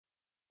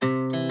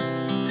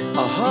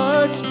Our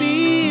hearts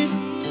beat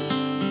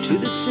to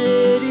the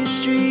city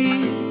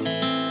streets.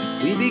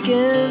 We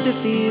began to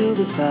feel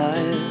the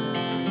fire.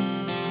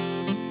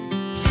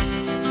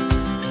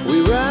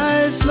 We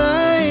rise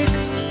like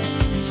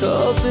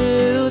tall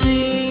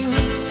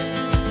buildings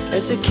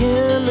as the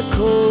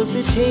chemicals,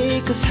 they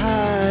take us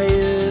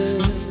higher.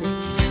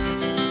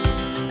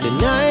 The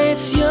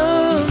night's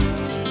young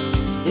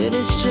and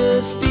it's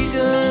just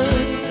begun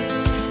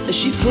as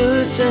she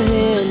puts her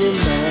hand in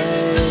mine.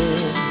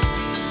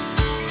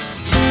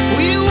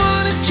 We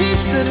wanna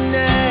chase the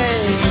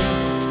night,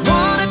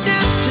 wanna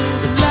dance to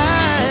the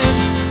light,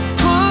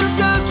 pull the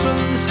stars from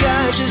the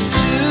sky, just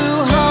two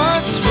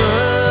hearts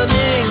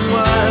running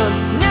wild.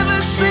 Never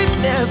sleep,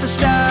 never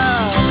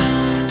stop,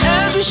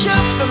 as we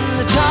shout from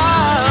the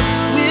top.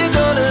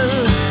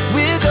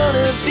 We're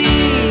gonna be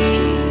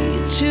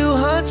two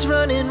hearts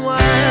running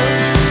wild.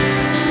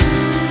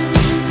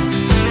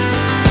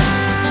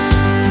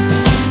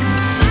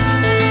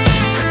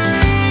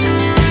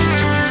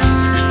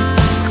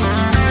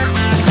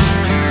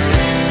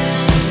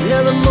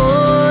 Now the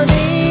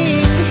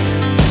morning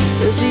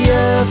is the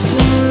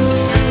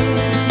afternoon.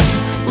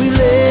 We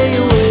lay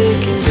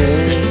awake in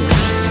bed.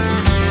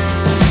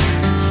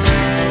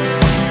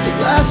 The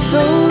laughs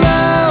so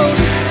loud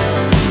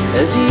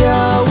as the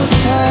hours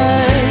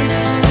pass.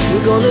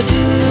 We're gonna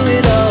do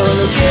it all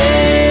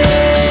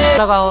again.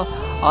 लगा हो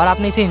और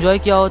आपने इसे enjoy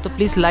किया हो तो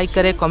please like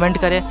करें, comment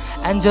करें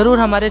एंड ज़रूर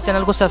हमारे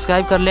चैनल को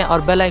सब्सक्राइब कर लें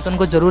और बेल आइकन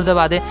को ज़रूर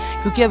दबा दें,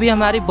 क्योंकि अभी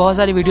हमारी बहुत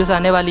सारी वीडियोस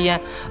आने वाली हैं।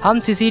 हम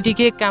CCET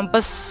के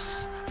कैंपस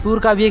टूर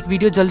का भी एक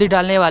वीडियो जल्दी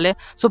डालने वाले,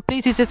 सो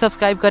प्लीज़ इसे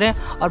सब्सक्राइब करें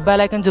और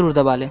बेल आइकन ज़रूर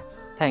दबा लें।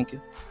 Thank you.